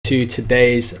to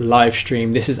today's live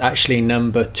stream. This is actually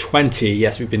number 20.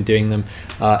 Yes, we've been doing them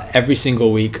every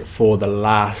single week for the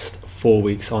last 4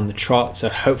 weeks on the trot. So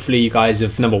hopefully you guys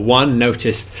have, number one,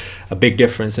 noticed a big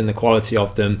difference in the quality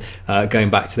of them going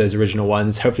back to those original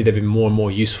ones. Hopefully they've been more and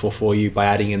more useful for you by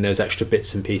adding in those extra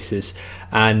bits and pieces,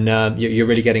 and you're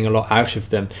really getting a lot out of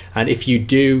them. And if you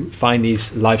do find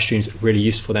these live streams really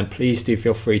useful, then please do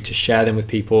feel free to share them with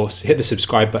people. So hit the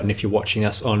subscribe button if you're watching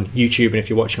us on YouTube, and if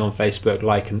you're watching on Facebook,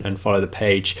 like and follow the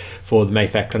page for the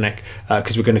Mayfair Clinic,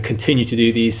 because we're going to continue to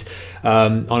do these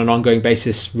on an ongoing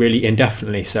basis really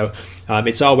indefinitely. So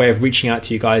it's our way of reaching out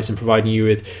to you guys and providing you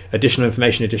with additional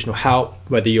information, additional help,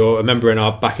 whether you're a member in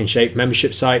our Back in Shape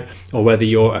membership site or whether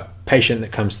you're a patient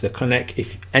that comes to the clinic.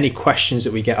 If any questions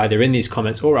that we get either in these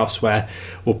comments or elsewhere,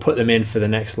 we'll put them in for the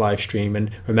next live stream. And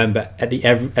remember, at the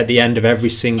end of every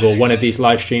single one of these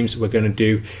live streams, we're going to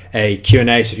do a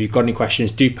Q&A. So if you've got any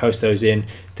questions, do post those in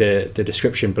the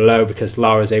description below, because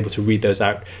Lara is able to read those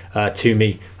out to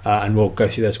me, and we'll go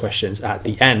through those questions at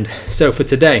the end. So for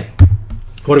today,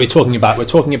 what are we talking about? We're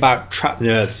talking about trapped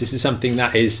nerves. This is something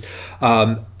that is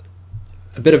a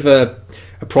bit of a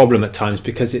problem at times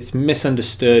because it's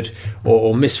misunderstood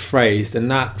or misphrased, and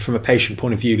that from a patient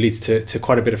point of view leads to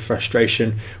quite a bit of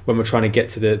frustration when we're trying to get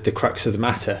to the crux of the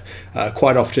matter.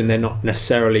 Quite often they're not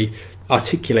necessarily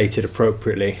articulated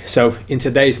appropriately. So in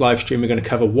today's live stream, we're going to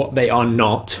cover what they are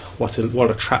not, what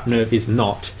a trapped nerve is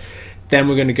not. Then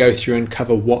we're going to go through and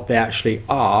cover what they actually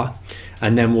are,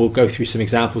 and then we'll go through some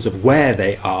examples of where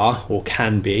they are or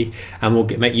can be, and we'll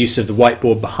make use of the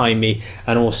whiteboard behind me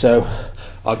and also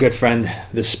our good friend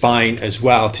the spine as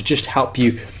well, to just help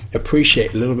you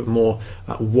appreciate a little bit more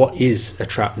what is a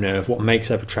trapped nerve, what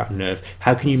makes up a trapped nerve,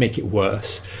 how can you make it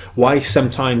worse, why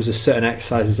sometimes a certain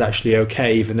exercise is actually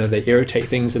okay even though they irritate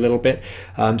things a little bit.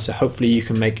 So hopefully you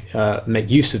can make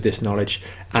use of this knowledge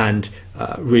and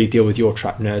really deal with your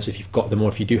trapped nerves, if you've got them or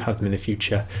if you do have them in the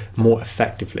future, more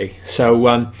effectively. So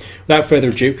without further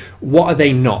ado, what are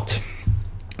they not?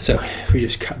 So if we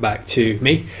just cut back to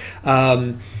me,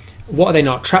 what are they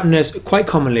not? Trapped nerves, quite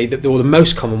commonly, or the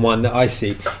most common one that I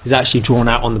see, is actually drawn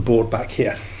out on the board back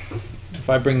here. If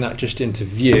I bring that just into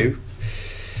view,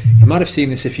 you might have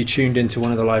seen this if you tuned into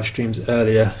one of the live streams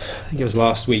earlier. I think it was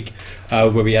last week,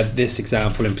 where we had this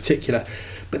example in particular.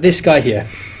 But this guy here,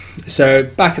 so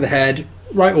back of the head,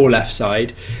 right or left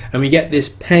side, and we get this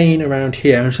pain around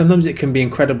here, and sometimes it can be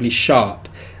incredibly sharp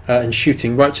and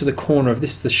shooting right to the corner of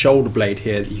this is the shoulder blade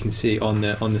here that you can see on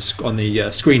the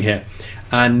screen here.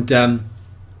 And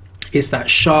it's that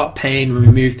sharp pain when we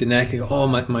move the neck. You go, oh,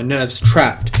 my nerve's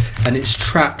trapped, and it's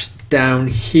trapped down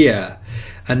here.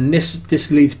 And this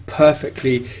leads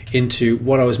perfectly into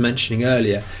what I was mentioning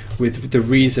earlier, with the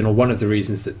reason, or one of the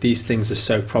reasons, that these things are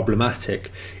so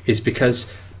problematic is because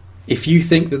if you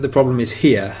think that the problem is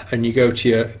here and you go to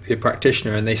your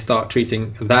practitioner and they start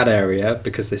treating that area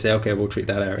because they say, okay, we'll treat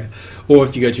that area, or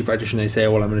if you go to your practitioner and they say,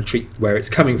 well, I'm going to treat where it's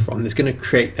coming from, there's going to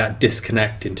create that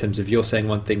disconnect in terms of you're saying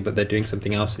one thing but they're doing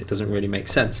something else, and it doesn't really make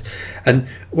sense. And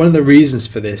one of the reasons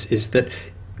for this is that,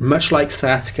 much like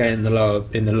sciatica in the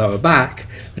lower back,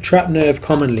 the trapped nerve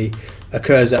commonly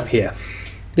occurs up here.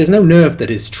 There's no nerve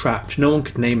that is trapped. No one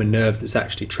could name a nerve that's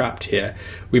actually trapped here.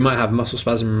 We might have muscle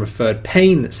spasm and referred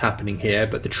pain that's happening here,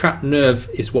 but the trapped nerve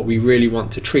is what we really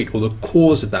want to treat, or the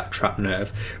cause of that trapped nerve,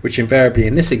 which invariably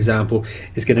in this example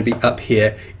is going to be up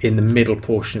here in the middle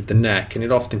portion of the neck, and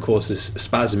it often causes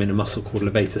spasm in a muscle called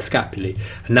levator scapulae,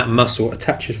 and that muscle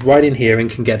attaches right in here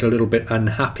and can get a little bit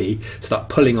unhappy, start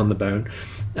pulling on the bone,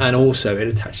 and also it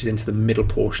attaches into the middle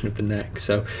portion of the neck.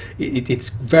 So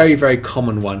it's very, very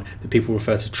common one that people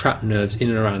refer to trapped nerves in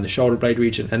and around the shoulder blade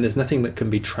region, and there's nothing that can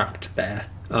be trapped there.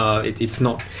 It's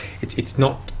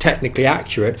not technically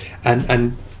accurate,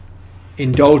 and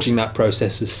indulging that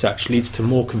process as such leads to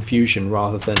more confusion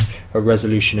rather than a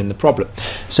resolution in the problem.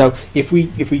 So if we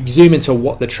zoom into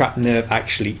what the trapped nerve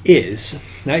actually is,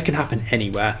 now it can happen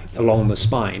anywhere along the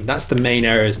spine. That's the main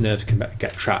areas nerves can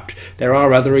get trapped. There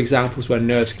are other examples where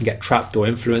nerves can get trapped or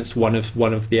influenced. One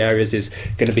of the areas is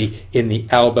going to be in the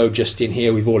elbow, just in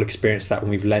here. We've all experienced that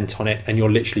when we've leant on it, and you're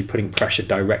literally putting pressure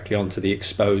directly onto the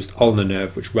exposed ulnar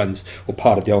nerve, which runs, or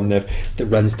part of the ulnar nerve that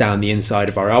runs down the inside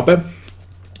of our elbow.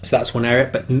 So that's one area,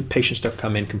 but patients don't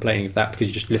come in complaining of that because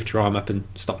you just lift your arm up and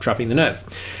stop trapping the nerve.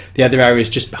 The other area is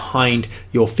just behind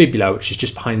your fibula, which is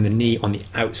just behind the knee on the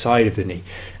outside of the knee.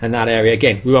 And that area,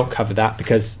 again, we won't cover that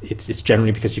because it's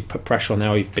generally because you've put pressure on there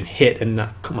or you've been hit, and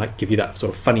that might give you that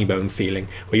sort of funny bone feeling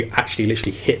where you actually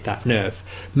literally hit that nerve.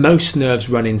 Most nerves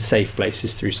run in safe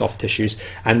places through soft tissues,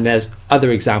 and there's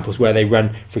other examples where they run,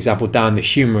 for example, down the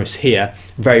humerus here,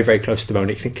 very, very close to the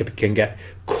bone. It can get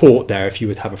caught there if you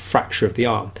would have a fracture of the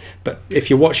arm. But if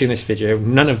you're watching this video,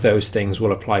 none of those things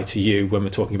will apply to you when we're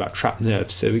talking about trapped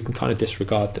nerves, so we can kind of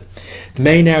disregard them. The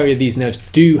main area these nerves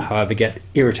do, however, get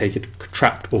irritated,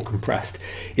 trapped or compressed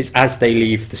is as they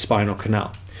leave the spinal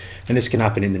canal. And this can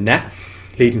happen in the neck,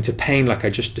 leading to pain like I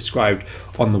just described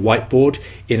on the whiteboard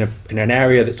in an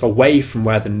area that's away from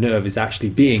where the nerve is actually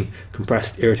being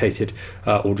compressed, irritated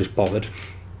or just bothered.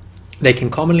 They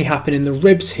can commonly happen in the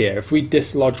ribs here. If we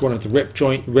dislodge one of the rib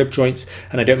joints,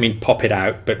 and I don't mean pop it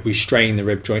out, but we strain the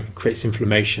rib joint, it creates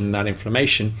inflammation, and that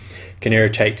inflammation can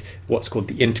irritate what's called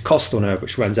the intercostal nerve,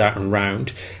 which runs out and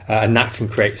round, and that can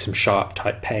create some sharp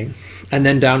type pain. And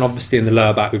then down obviously in the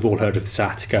lower back, we've all heard of the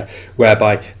sciatica,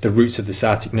 whereby the roots of the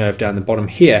sciatic nerve down the bottom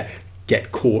here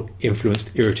get caught,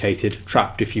 influenced, irritated,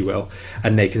 trapped if you will,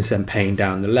 and they can send pain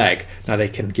down the leg. Now they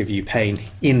can give you pain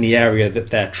in the area that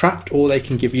they're trapped, or they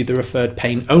can give you the referred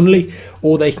pain only,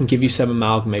 or they can give you some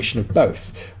amalgamation of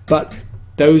both. But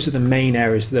those are the main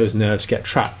areas those nerves get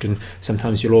trapped, and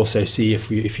sometimes you'll also see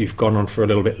if you've gone on for a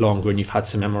little bit longer and you've had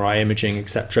some MRI imaging,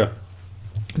 etc.,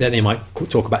 then they might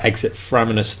talk about exit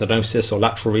foraminal stenosis or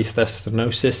lateral recess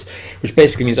stenosis, which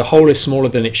basically means a hole is smaller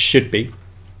than it should be,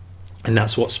 and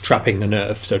that's what's trapping the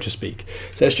nerve, so to speak.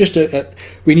 So it's just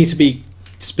we need to be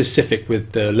specific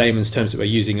with the layman's terms that we're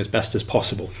using as best as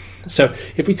possible. So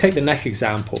if we take the neck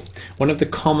example, one of the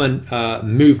common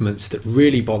movements that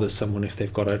really bothers someone if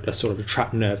they've got a sort of a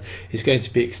trapped nerve is going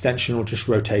to be extension or just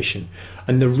rotation.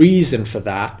 And the reason for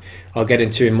that, I'll get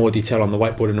into in more detail on the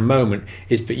whiteboard in a moment,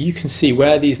 is but you can see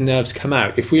where these nerves come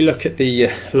out. If we look at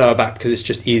the lower back, because it's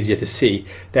just easier to see,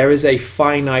 there is a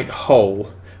finite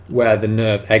hole where the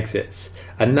nerve exits,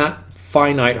 and that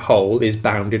finite hole is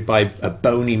bounded by a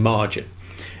bony margin.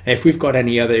 And if we've got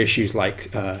any other issues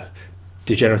like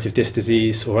degenerative disc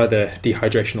disease or other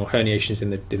dehydration or herniations in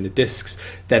the discs,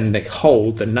 then the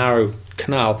hole, the narrow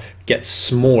canal, gets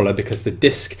smaller because the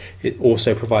disc, it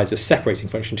also provides a separating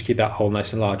function to keep that hole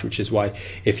nice and large, which is why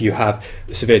if you have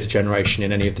severe degeneration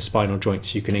in any of the spinal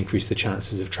joints, you can increase the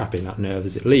chances of trapping that nerve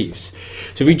as it leaves.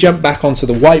 So if we jump back onto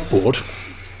the whiteboard,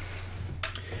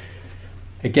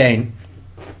 again,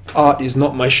 art is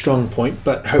not my strong point,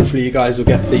 but hopefully you guys will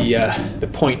get the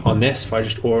point on this if I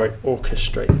just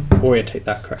orientate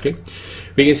that correctly.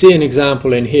 We can see an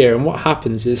example in here, and what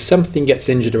happens is something gets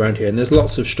injured around here, and there's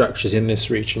lots of structures in this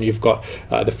region. You've got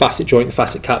the facet joint, the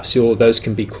facet capsule, those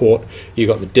can be caught. You've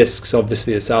got the discs,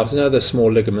 obviously, themselves, and other small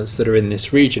ligaments that are in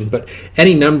this region, but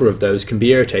any number of those can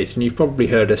be irritated, and you've probably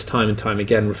heard us time and time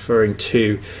again referring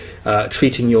to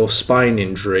treating your spine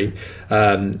injury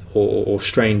or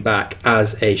strained back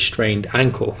as a strained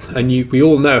ankle, and we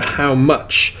all know how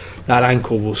much that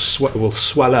ankle will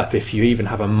swell up if you even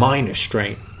have a minor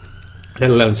strain, let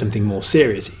alone something more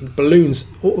serious. It balloons,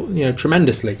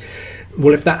 tremendously.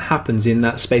 Well, if that happens in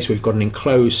that space, we've got an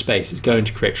enclosed space, it's going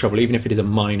to create trouble, even if it is a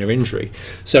minor injury.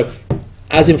 So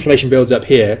as inflammation builds up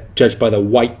here, judged by the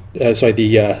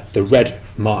the red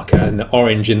marker, and the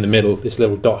orange in the middle, this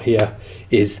little dot here,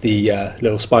 is the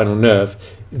little spinal nerve.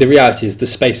 The reality is the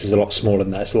space is a lot smaller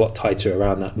than that. It's a lot tighter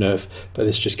around that nerve, but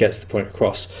this just gets the point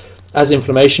across. As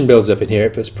inflammation builds up in here,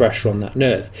 it puts pressure on that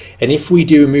nerve. And if we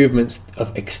do movements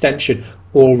of extension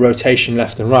or rotation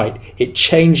left and right, it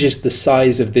changes the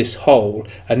size of this hole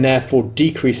and therefore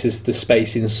decreases the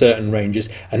space in certain ranges,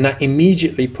 and that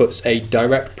immediately puts a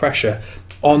direct pressure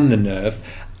on the nerve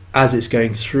as it's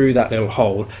going through that little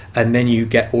hole, and then you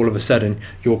get all of a sudden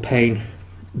your pain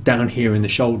down here in the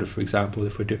shoulder, for example,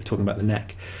 if we're talking about the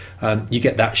neck. You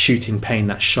get that shooting pain,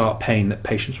 that sharp pain that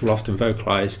patients will often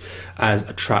vocalize as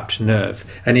a trapped nerve.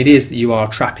 And it is that you are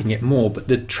trapping it more, but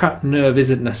the trapped nerve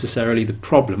isn't necessarily the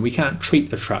problem. We can't treat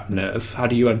the trapped nerve. How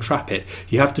do you untrap it?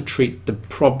 You have to treat the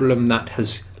problem that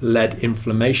has led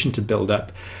inflammation to build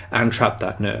up and trap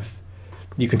that nerve.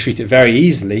 You can treat it very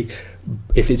easily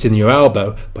if it's in your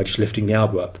elbow by just lifting the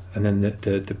elbow up, and then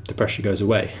the pressure goes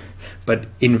away. But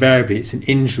invariably it's an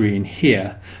injury in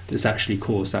here that's actually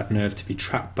caused that nerve to be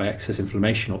trapped by excess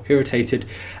inflammation or irritated,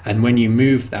 and when you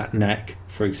move that neck,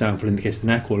 for example in the case of the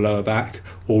neck, or lower back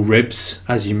or ribs,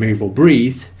 as you move or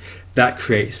breathe, that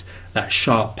creates that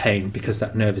sharp pain because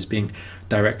that nerve is being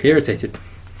directly irritated.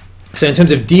 So in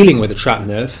terms of dealing with a trapped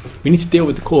nerve, we need to deal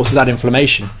with the cause of that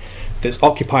inflammation that's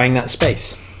occupying that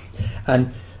space.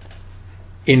 And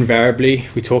invariably,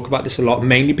 we talk about this a lot,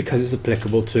 mainly because it's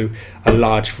applicable to a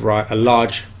large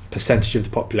percentage of the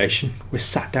population. We're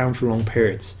sat down for long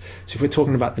periods. So if we're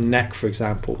talking about the neck, for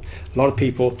example, a lot of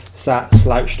people sat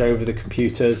slouched over the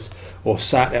computers, or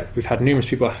we've had numerous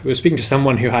people. We were speaking to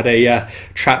someone who had a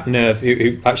trapped nerve,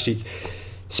 who actually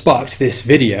sparked this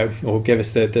video, or gave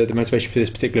us the motivation for this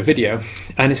particular video.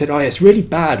 And he said, oh, it's really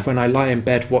bad when I lie in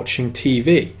bed watching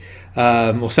TV,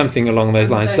 or something along those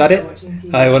lines. Is that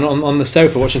it? On the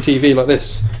sofa watching TV like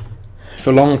this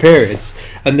for long periods.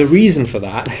 And the reason for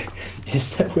that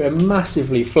is that we're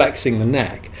massively flexing the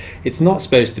neck. It's not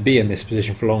supposed to be in this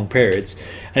position for long periods.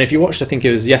 And if you watched, I think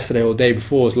it was yesterday or the day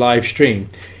before's live stream,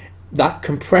 that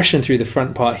compression through the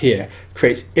front part here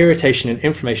creates irritation and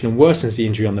inflammation and worsens the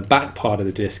injury on the back part of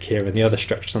the disc here and the other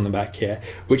structures on the back here,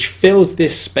 which fills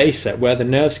this space up where the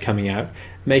nerve's coming out,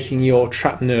 making your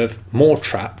trapped nerve more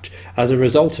trapped as a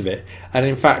result of it. And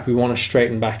in fact, we want to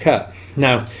straighten back up.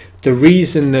 Now, the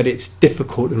reason that it's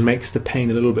difficult and makes the pain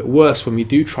a little bit worse when we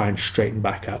do try and straighten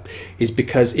back up is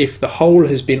because if the hole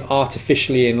has been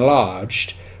artificially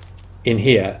enlarged in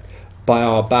here by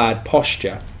our bad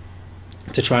posture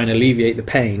to try and alleviate the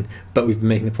pain, but we've been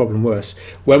making the problem worse,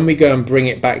 when we go and bring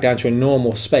it back down to a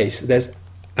normal space, there's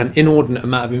an inordinate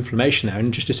amount of inflammation there,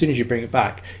 and just as soon as you bring it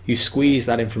back, you squeeze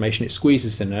that inflammation, it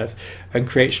squeezes the nerve and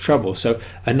creates trouble. So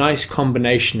a nice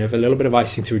combination of a little bit of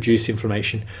icing to reduce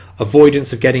inflammation,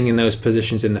 avoidance of getting in those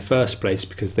positions in the first place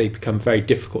because they become very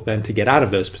difficult then to get out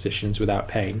of those positions without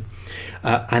pain,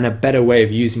 and a better way of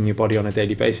using your body on a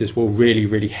daily basis will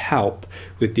really help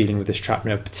with dealing with this trapped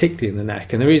nerve, particularly in the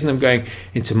neck. And the reason I'm going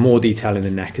into more detail in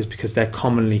the neck is because they're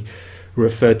commonly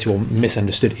referred to or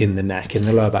misunderstood in the neck. In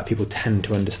the lower back, people tend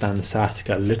to understand the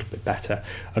sciatica a little bit better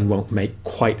and won't make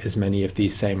quite as many of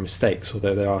these same mistakes,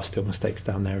 although there are still mistakes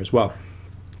down there as well.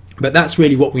 But that's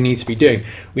really what we need to be doing.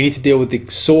 We need to deal with the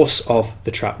source of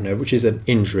the trapped nerve, which is an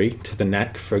injury to the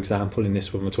neck, for example, in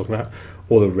this one we're talking about,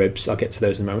 or the ribs. I'll get to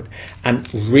those in a moment. And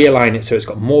realign it so it's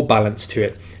got more balance to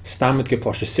it. Stand with good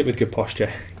posture, sit with good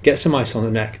posture, get some ice on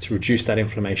the neck to reduce that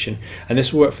inflammation. And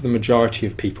this will work for the majority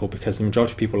of people because the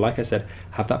majority of people, like I said,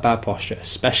 have that bad posture,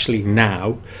 especially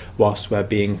now whilst we're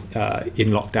being in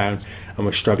lockdown and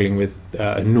we're struggling with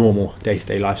a normal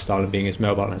day-to-day lifestyle and being as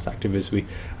mobile and as active as we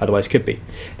otherwise could be.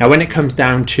 Now, when it comes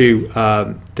down to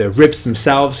the ribs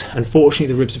themselves, unfortunately,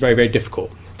 the ribs are very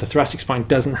difficult. The thoracic spine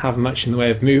doesn't have much in the way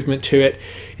of movement to it.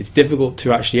 It's difficult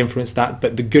to actually influence that,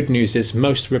 but the good news is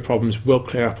most rib problems will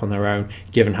clear up on their own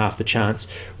given half the chance.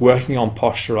 Working on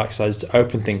postural exercises to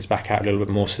open things back out a little bit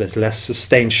more so there's less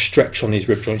sustained stretch on these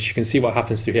rib joints. You can see what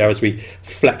happens through here as we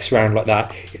flex around like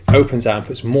that. It opens out and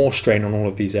puts more strain on all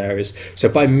of these areas. So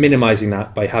by minimizing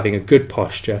that, by having a good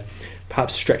posture,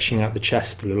 perhaps stretching out the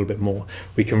chest a little bit more,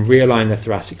 we can realign the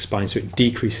thoracic spine so it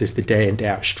decreases the day in day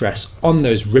out stress on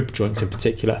those rib joints in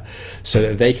particular, so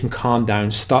that they can calm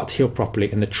down, start to heal properly,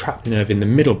 and the trapped nerve in the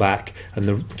middle back and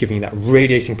the giving you that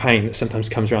radiating pain that sometimes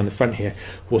comes around the front here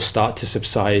will start to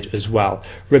subside as well.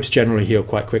 Ribs generally heal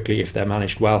quite quickly if they're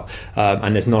managed well,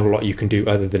 and there's not a lot you can do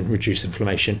other than reduce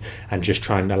inflammation and just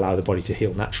try and allow the body to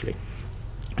heal naturally,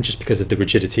 just because of the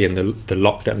rigidity and the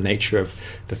locked up nature of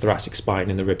the thoracic spine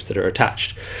and the ribs that are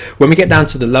attached. When we get down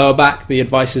to the lower back, the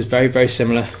advice is very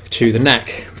similar to the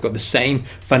neck. We've got the same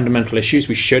fundamental issues.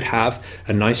 We should have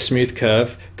a nice smooth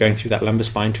curve going through that lumbar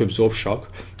spine to absorb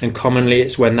shock, and commonly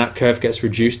it's when that curve gets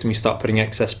reduced and we start putting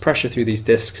excess pressure through these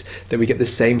discs that we get the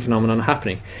same phenomenon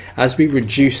happening. As we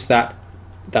reduce that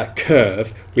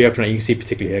curve, we open it. You can see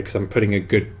particularly here because I'm putting a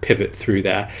good pivot through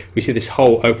there. We see this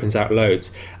hole opens out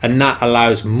loads, and that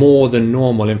allows more than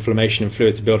normal inflammation and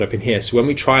fluid to build up in here. So when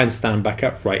we try and stand back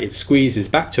upright, it squeezes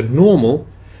back to normal,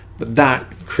 but that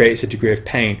creates a degree of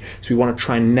pain. So we want to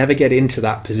try and never get into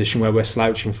that position where we're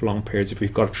slouching for long periods if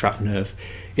we've got a trapped nerve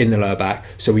in the lower back,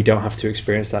 so we don't have to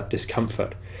experience that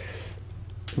discomfort.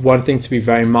 One thing to be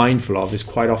very mindful of is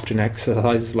quite often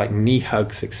exercises like knee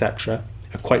hugs, etc.,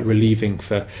 are quite relieving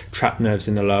for trapped nerves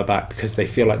in the lower back because they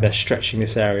feel like they're stretching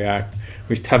this area out.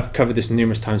 We've covered this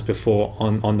numerous times before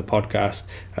on the podcast,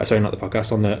 sorry, not the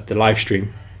podcast, on the live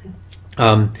stream,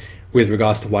 with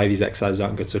regards to why these exercises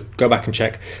aren't good. So go back and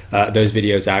check those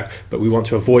videos out, but we want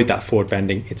to avoid that forward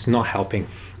bending. It's not helping.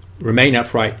 Remain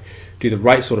upright, do the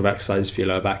right sort of exercises for your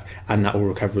lower back, and that will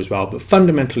recover as well. But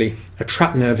fundamentally, a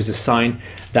trapped nerve is a sign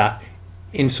that,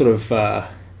 in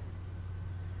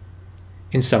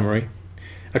summary,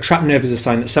 a trapped nerve is a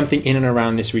sign that something in and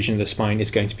around this region of the spine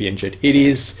is going to be injured. It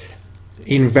is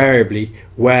invariably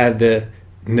where the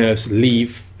nerves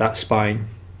leave that spine,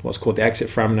 what's called the exit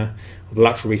foramina or the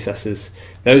lateral recesses.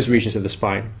 Those regions of the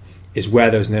spine is where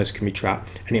those nerves can be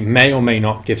trapped, and it may or may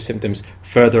not give symptoms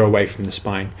further away from the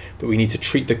spine, but we need to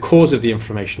treat the cause of the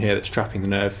inflammation here that's trapping the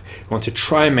nerve. We want to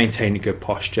try and maintain a good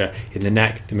posture in the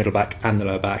neck, the middle back and the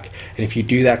lower back, and if you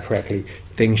do that correctly,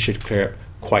 things should clear up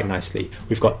quite nicely.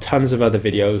 We've got tons of other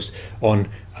videos on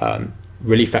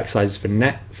relief exercises for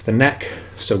the neck.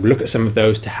 So look at some of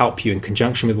those to help you in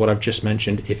conjunction with what I've just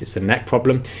mentioned. If it's a neck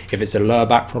problem, if it's a lower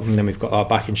back problem, then we've got our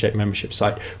Back in Shape membership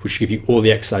site, which will give you all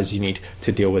the exercises you need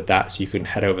to deal with that. So you can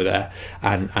head over there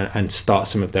and start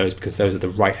some of those, because those are the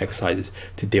right exercises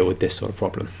to deal with this sort of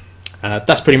problem.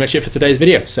 That's pretty much it for today's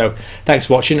video. So thanks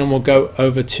for watching, and we'll go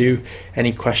over to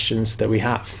any questions that we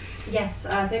have. Yes, so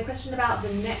a question about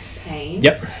the neck pain.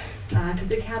 Yep.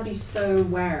 Because it can be so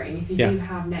wearing. If you do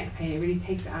have neck pain, it really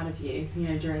takes it out of you,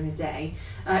 during the day.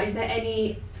 Is there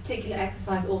any particular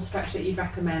exercise or stretch that you'd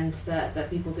recommend that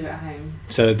people do at home?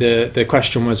 So the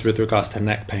question was with regards to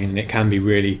neck pain, and it can be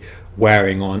really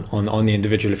wearing on the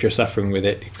individual if you're suffering with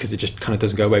it, because it just kind of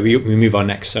doesn't go away. We move our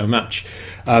necks so much.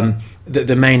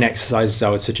 The main exercises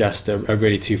I would suggest are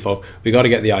really twofold. We got to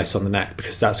get the ice on the neck,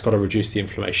 because that's got to reduce the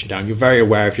inflammation down. You're very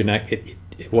aware of your neck.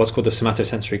 What's called the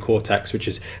somatosensory cortex, which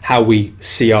is how we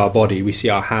see our body. We see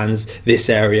our hands, this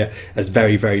area, as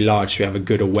very, very large, so we have a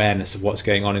good awareness of what's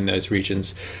going on in those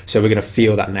regions. So we're going to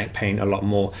feel that neck pain a lot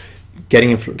more.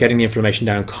 Getting the inflammation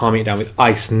down, calming it down with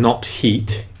ice, not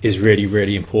heat, is really,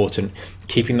 really important.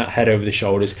 Keeping that head over the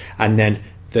shoulders, and then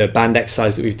the band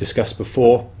exercise that we've discussed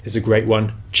before is a great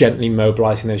one. Gently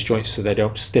mobilizing those joints so they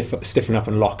don't stiffen up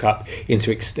and lock up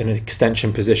into an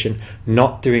extension position.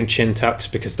 Not doing chin tucks,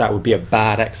 because that would be a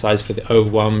bad exercise for the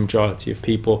overwhelming majority of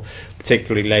people,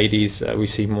 particularly ladies, we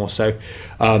see more so.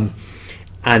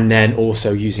 And then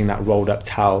also using that rolled up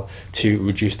towel to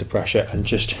reduce the pressure and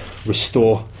just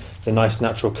restore the nice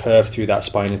natural curve through that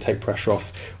spine and take pressure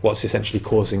off what's essentially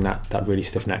causing that really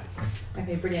stiff neck.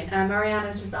 Okay, brilliant.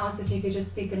 Mariana's just asked if you could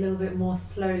just speak a little bit more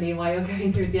slowly while you're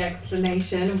going through the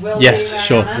explanation. Yes,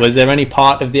 sure. Was there any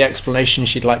part of the explanation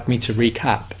she'd like me to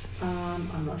recap?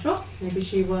 I'm not sure. Maybe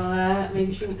she will.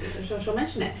 She'll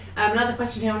mention it. Another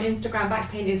question here on Instagram: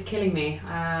 back pain is killing me.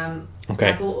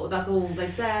 Okay. That's all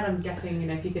they've said. I'm guessing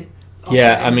if you could.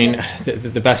 Yeah, I mean,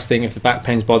 the best thing, if the back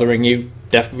pain's bothering you,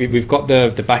 definitely we've got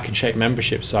the Back in Shape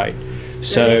membership site.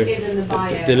 So the link is in the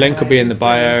bio. The link will be in the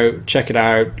bio. Check it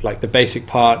out. Like, the basic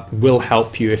part will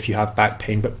help you if you have back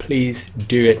pain, but please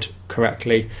do it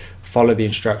correctly. Follow the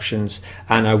instructions,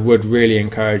 and I would really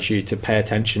encourage you to pay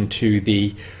attention to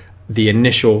the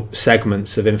initial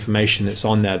segments of information that's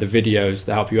on there, the videos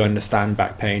that help you understand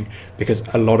back pain, because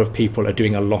a lot of people are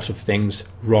doing a lot of things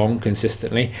wrong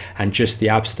consistently, and just the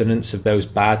abstinence of those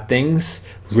bad things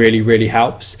really, really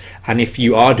helps. And if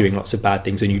you are doing lots of bad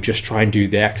things and you just try and do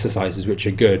the exercises, which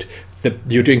are good,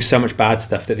 you're doing so much bad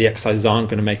stuff that the exercises aren't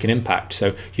going to make an impact.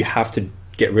 So you have to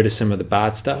get rid of some of the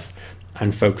bad stuff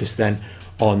and focus then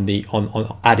on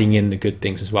adding in the good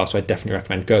things as well. So I definitely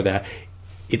recommend go there.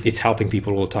 It's helping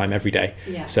people all the time, every day.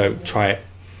 Yeah, so try it.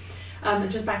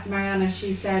 Just back to Mariana,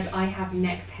 she said, I have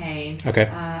neck pain. Okay.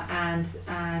 And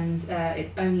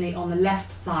it's only on the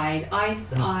left side. Ice,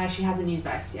 she hasn't used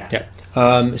ice yet.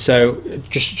 Yeah. So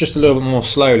just a little bit more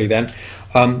slowly then.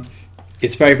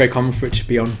 It's very, very common for it to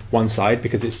be on one side,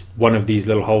 because it's one of these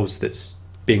little holes that's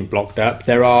being blocked up.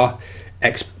 There are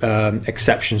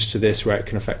exceptions to this where it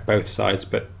can affect both sides,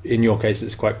 but in your case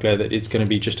it's quite clear that it's going to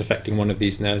be just affecting one of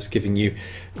these nerves, giving you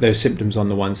those symptoms on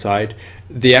the one side.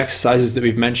 The exercises that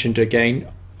we've mentioned again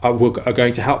are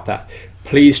going to help that.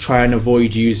 Please try and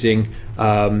avoid using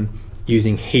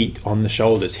heat on the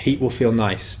shoulders. Heat will feel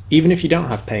nice. Even if you don't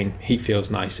have pain, heat feels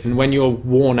nice. And when you're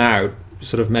worn out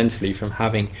sort of mentally from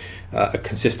having a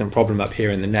consistent problem up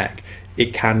here in the neck,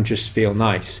 it can just feel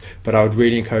nice. But I would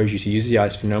really encourage you to use the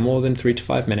ice for no more than 3 to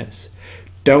 5 minutes.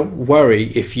 Don't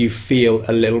worry if you feel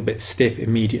a little bit stiff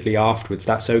immediately afterwards.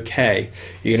 That's okay.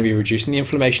 You're going to be reducing the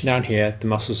inflammation down here. The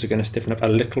muscles are going to stiffen up a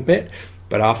little bit,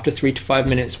 but after 3 to 5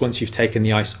 minutes, once you've taken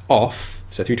the ice off,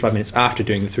 so 3 to 5 minutes after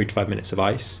doing the 3 to 5 minutes of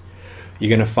ice, you're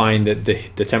going to find that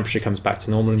the temperature comes back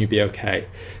to normal and you'll be okay.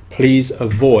 Please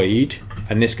avoid,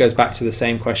 and this goes back to the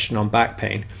same question on back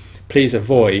pain, please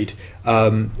avoid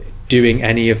doing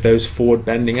any of those forward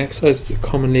bending exercises that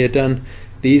commonly are done,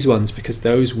 these ones, because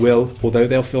those will, although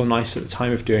they'll feel nice at the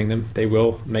time of doing them, they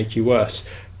will make you worse.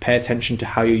 Pay attention to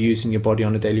how you're using your body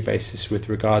on a daily basis with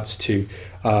regards to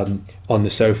on the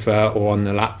sofa or on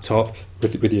the laptop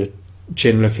with your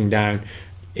chin looking down.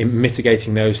 In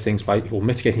mitigating those things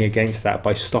mitigating against that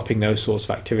by stopping those sorts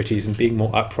of activities and being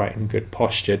more upright and good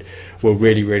postured will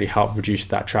really, really help reduce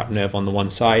that trapped nerve on the one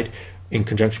side in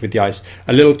conjunction with the ice.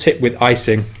 A little tip with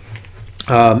icing,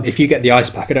 if you get the ice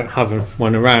pack, I don't have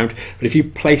one around, but if you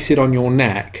place it on your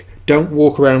neck, don't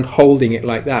walk around holding it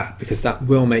like that, because that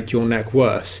will make your neck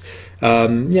worse. Yeah,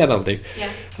 that'll do.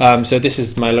 Yeah. So this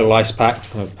is my little ice pack,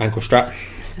 ankle strap.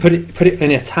 Put it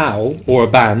in a towel or a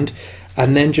band,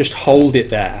 and then just hold it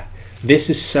there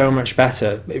This is so much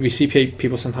better. We see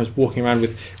people sometimes walking around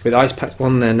with ice packs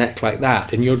on their neck like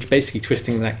that, and you're basically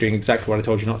twisting the neck, doing exactly what I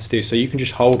told you not to do. So you can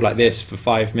just hold like this for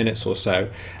 5 minutes or so,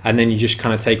 and then you just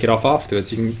kind of take it off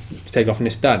afterwards. You can take off and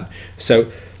it's done.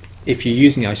 So if you're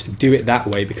using ice, do it that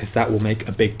way, because that will make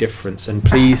a big difference. And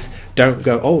please don't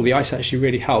go, oh, the ice actually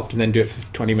really helped, and then do it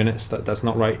for 20 minutes. That's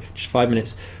not right. Just 5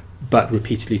 minutes, but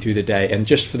repeatedly through the day. And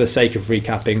just for the sake of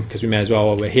recapping, because we may as well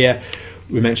while we're here,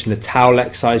 we mentioned the towel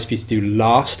exercise for you to do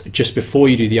last, just before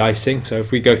you do the icing. So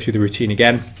if we go through the routine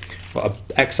again, got an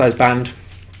exercise band,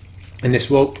 and this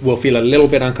will feel a little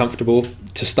bit uncomfortable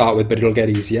to start with, but it'll get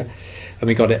easier. And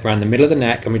we got it around the middle of the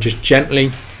neck, and we're just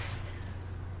gently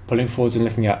pulling forwards and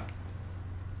looking up.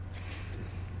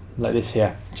 Like this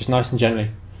here, just nice and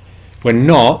gently. We're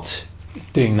not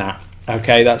doing that.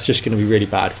 Okay, that's just going to be really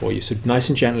bad for you. So nice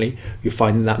and gently, you'll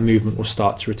find that movement will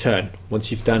start to return.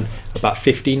 Once you've done about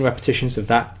 15 repetitions of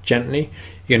that gently,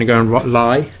 you're going to go and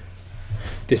lie.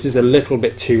 This is a little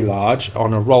bit too large,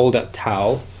 on a rolled up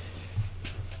towel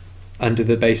under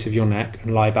the base of your neck,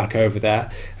 and lie back over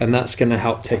there. And that's going to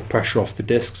help take pressure off the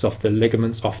discs, off the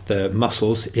ligaments, off the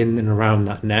muscles in and around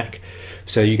that neck.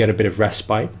 So you get a bit of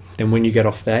respite. Then when you get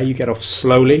off there, you get off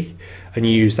slowly, and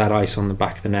you use that ice on the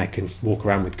back of the neck and walk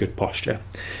around with good posture.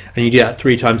 And you do that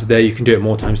 3 times a day. You can do it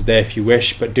more times a day if you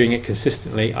wish, but doing it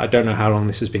consistently. I don't know how long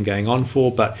this has been going on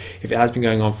for, but if it has been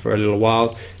going on for a little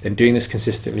while, then doing this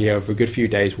consistently over a good few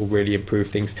days will really improve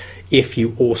things, if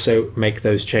you also make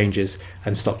those changes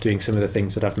and stop doing some of the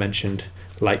things that I've mentioned,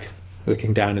 like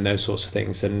looking down and those sorts of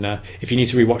things. And if you need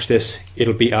to rewatch this,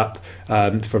 it'll be up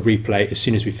for replay as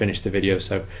soon as we finish the video,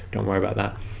 so don't worry about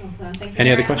that. Awesome. Thank you.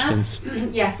 Any other questions?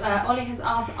 Yes, Ollie has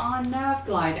asked, are nerve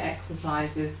glide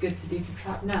exercises good to do for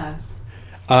trapped nerves?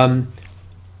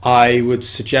 I would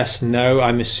suggest no.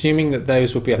 I'm assuming that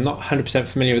those will be, I'm not 100%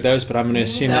 familiar with those, but I'm going to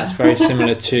assume that's very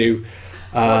similar to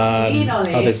what do you mean,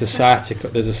 Ollie? oh, there's a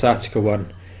sciatica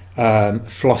one.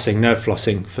 Flossing, nerve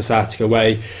flossing for sciatica,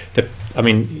 where I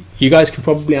mean, you guys can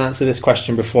probably answer this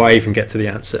question before I even get to the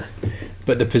answer,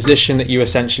 but the position that you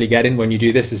essentially get in when you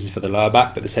do this is for the lower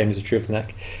back, but the same is true of the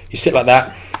neck. You sit like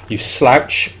that, you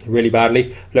slouch really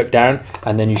badly, look down,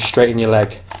 and then you straighten your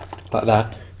leg like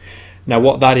that. Now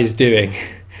what that is doing,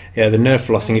 yeah, the nerve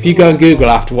flossing, if you go and Google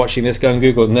after watching this, go and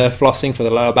Google nerve flossing for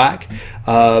the lower back,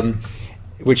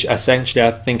 which essentially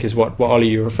I think is what Ollie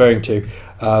you're referring to.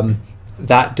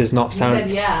 That does not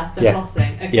sound... You said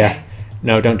flossing. Okay. Yeah.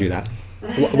 No, don't do that.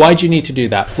 Why do you need to do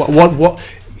that? What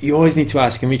you always need to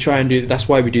ask, and we try and do, that's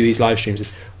why we do these live streams,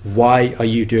 is why are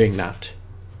you doing that?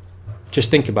 Just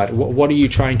think about it. What are you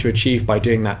trying to achieve by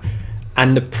doing that?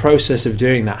 And the process of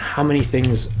doing that, how many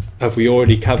things have we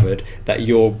already covered that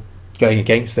you're going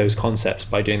against those concepts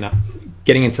by doing that?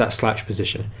 Getting into that slouch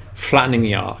position, flattening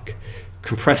the arc,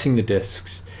 compressing the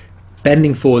discs,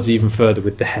 bending forwards even further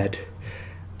with the head,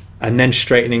 and then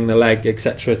straightening the leg,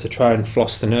 etc., to try and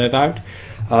floss the nerve out.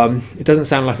 It doesn't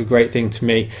sound like a great thing to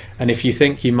me. And if you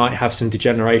think you might have some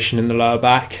degeneration in the lower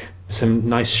back, some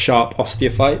nice sharp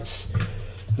osteophytes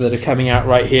that are coming out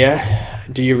right here,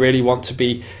 do you really want to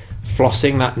be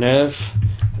flossing that nerve,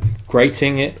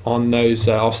 grating it on those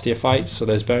osteophytes or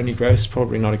those bony growths?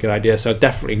 Probably not a good idea. So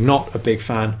definitely not a big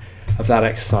fan of that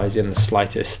exercise in the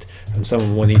slightest, and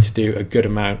someone will need to do a good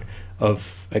amount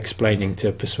of explaining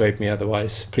to persuade me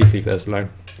otherwise. Please leave those alone.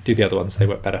 Do the other ones, they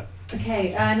work better.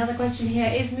 Okay, another question here.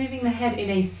 Is moving the head in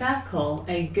a circle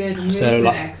a good movement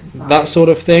exercise? That sort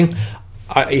of thing.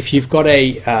 If you've got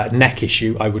a neck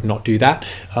issue, I would not do that.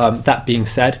 That being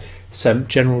said, some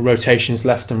general rotations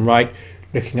left and right,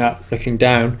 looking up, looking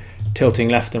down, tilting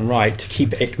left and right to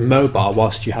keep it mobile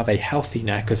whilst you have a healthy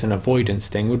neck as an avoidance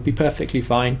thing would be perfectly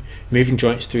fine. Moving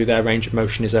joints through their range of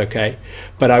motion is okay.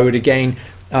 But I would again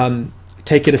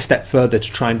take it a step further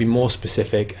to try and be more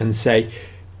specific and say,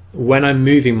 when I'm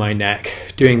moving my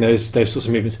neck, doing those sorts of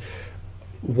movements,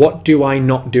 what do I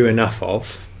not do enough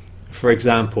of? For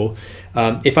example,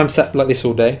 if I'm sat like this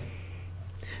all day,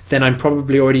 then I'm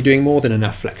probably already doing more than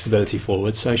enough flexibility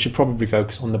forward, so I should probably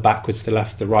focus on the backwards, the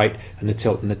left, the right, and the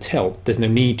tilt and the tilt. There's no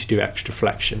need to do extra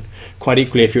flexion. Quite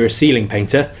equally, if you're a ceiling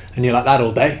painter and you're like that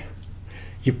all day,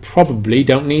 you probably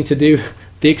don't need to do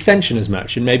the extension as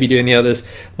much, and maybe doing the others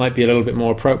might be a little bit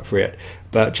more appropriate.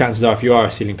 But chances are, if you are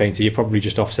a ceiling painter, you're probably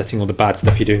just offsetting all the bad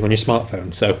stuff you're doing on your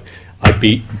smartphone. So I'd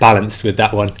be balanced with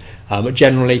that one. But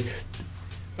generally,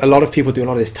 a lot of people do a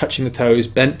lot of this touching the toes,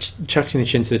 chucking the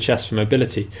chin to the chest for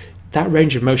mobility. That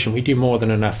range of motion, we do more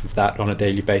than enough of that on a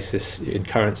daily basis in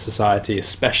current society,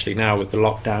 especially now with the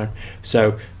lockdown.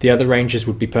 So the other ranges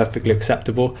would be perfectly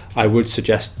acceptable. I would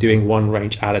suggest doing one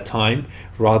range at a time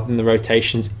rather than the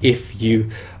rotations if you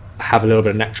have a little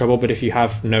bit of neck trouble. But if you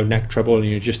have no neck trouble and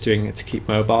you're just doing it to keep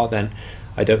mobile, then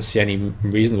I don't see any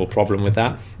reasonable problem with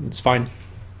that. It's fine.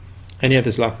 Any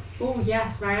others, Lau? Oh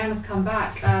yes, Mariana's come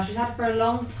back. She's had it for a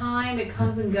long time. It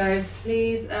comes and goes.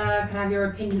 Please, can I have your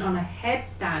opinion on a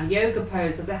headstand yoga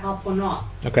pose? Does it help or not?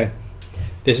 Okay,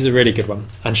 this is a really good one.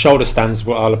 And shoulder stands,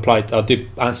 well, I'll do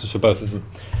answers for both of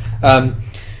them.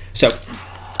 So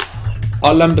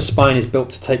our lumbar spine is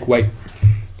built to take weight.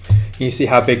 You see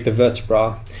how big the vertebrae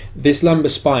are. This lumbar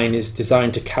spine is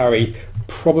designed to carry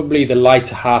probably the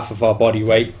lighter half of our body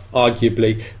weight,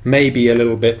 arguably, maybe a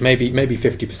little bit, maybe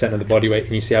 50% of the body weight,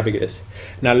 and you see how big it is.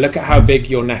 Now look at how big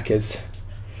your neck is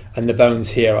and the bones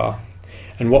here are.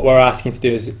 And what we're asking to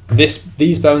do is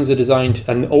these bones are designed,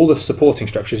 and all the supporting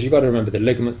structures, you've got to remember the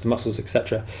ligaments, the muscles,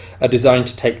 etc., are designed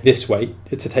to take this weight,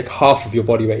 to take half of your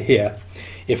body weight here.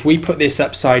 If we put this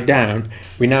upside down,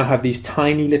 we now have these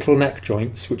tiny little neck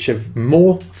joints which are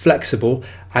more flexible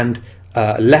and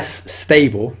less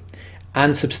stable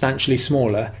and substantially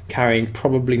smaller, carrying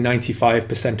probably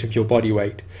 95% of your body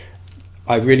weight.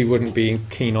 I really wouldn't be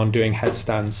keen on doing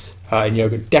headstands in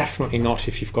yoga, definitely not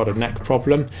if you've got a neck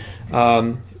problem,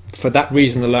 for that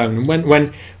reason alone.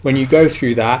 When you go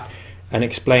through that and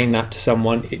explain that to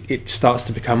someone, it starts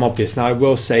to become obvious. Now I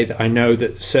will say that I know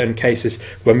that certain cases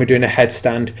when we're doing a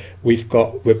headstand,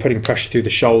 we're putting pressure through the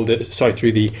shoulders,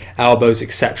 through the elbows,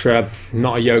 etc. I'm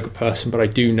not a yoga person, but I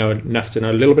do know enough to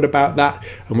know a little bit about that,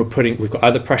 and we've got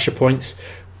other pressure points.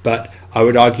 But I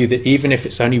would argue that even if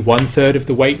it's only 1/3 of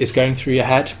the weight is going through your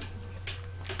head,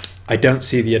 I don't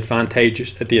see the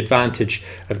advantage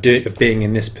of being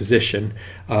in this position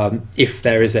if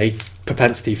there is a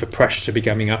propensity for pressure to be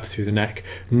coming up through the neck.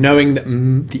 Knowing that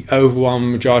the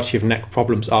overwhelming majority of neck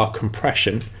problems are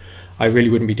compression, I really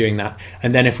wouldn't be doing that.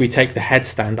 And then if we take the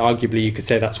headstand, arguably you could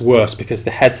say that's worse, because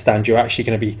the headstand you're actually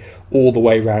going to be all the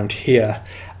way around here,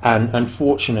 and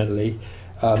unfortunately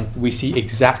we see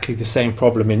exactly the same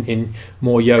problem in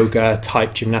more yoga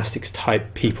type, gymnastics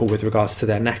type people with regards to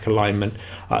their neck alignment,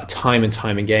 time and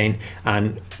time again.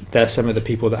 And they're some of the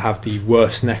people that have the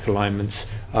worst neck alignments,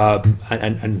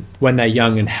 and when they're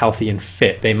young and healthy and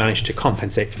fit, they manage to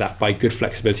compensate for that by good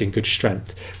flexibility and good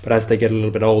strength. But as they get a little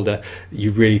bit older,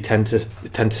 you really tend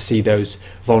to see those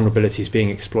vulnerabilities being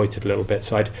exploited a little bit.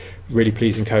 So I'd really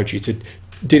please encourage you to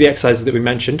do the exercises that we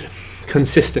mentioned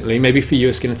consistently. Maybe for you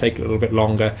it's going to take a little bit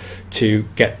longer to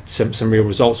get some real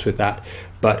results with that,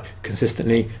 but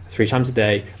consistently 3 times a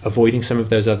day, avoiding some of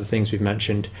those other things we've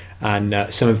mentioned, and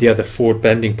some of the other forward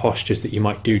bending postures that you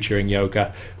might do during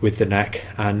yoga with the neck,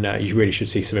 and you really should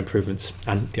see some improvements.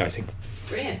 And the icing.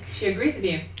 Brilliant. She agrees with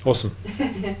you. Awesome.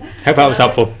 Hope that was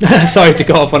helpful. Sorry to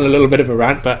go off on a little bit of a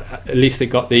rant, but at least it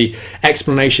got the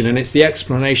explanation, and it's the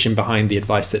explanation behind the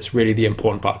advice that's really the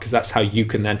important part, because that's how you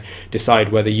can then decide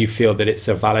whether you feel that it's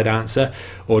a valid answer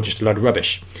or just a load of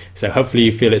rubbish. So hopefully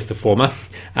you feel it's the former,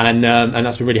 and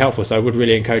that's been really helpful. So I would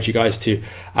really encourage you guys to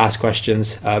ask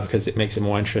questions, because it makes it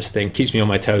more interesting, keeps me on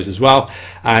my toes as well.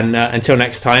 And until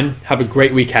next time, have a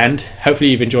great weekend.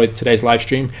 Hopefully you've enjoyed today's live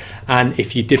stream, and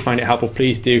if you did find it helpful,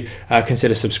 please do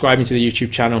consider subscribing to the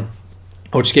YouTube channel,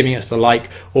 or just giving us a like,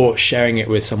 or sharing it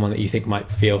with someone that you think might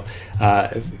feel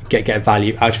get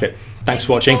value out of it. Thanks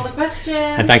for watching, for all the questions.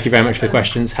 and thank you very much for the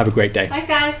questions. Have a great day. Thanks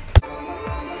guys.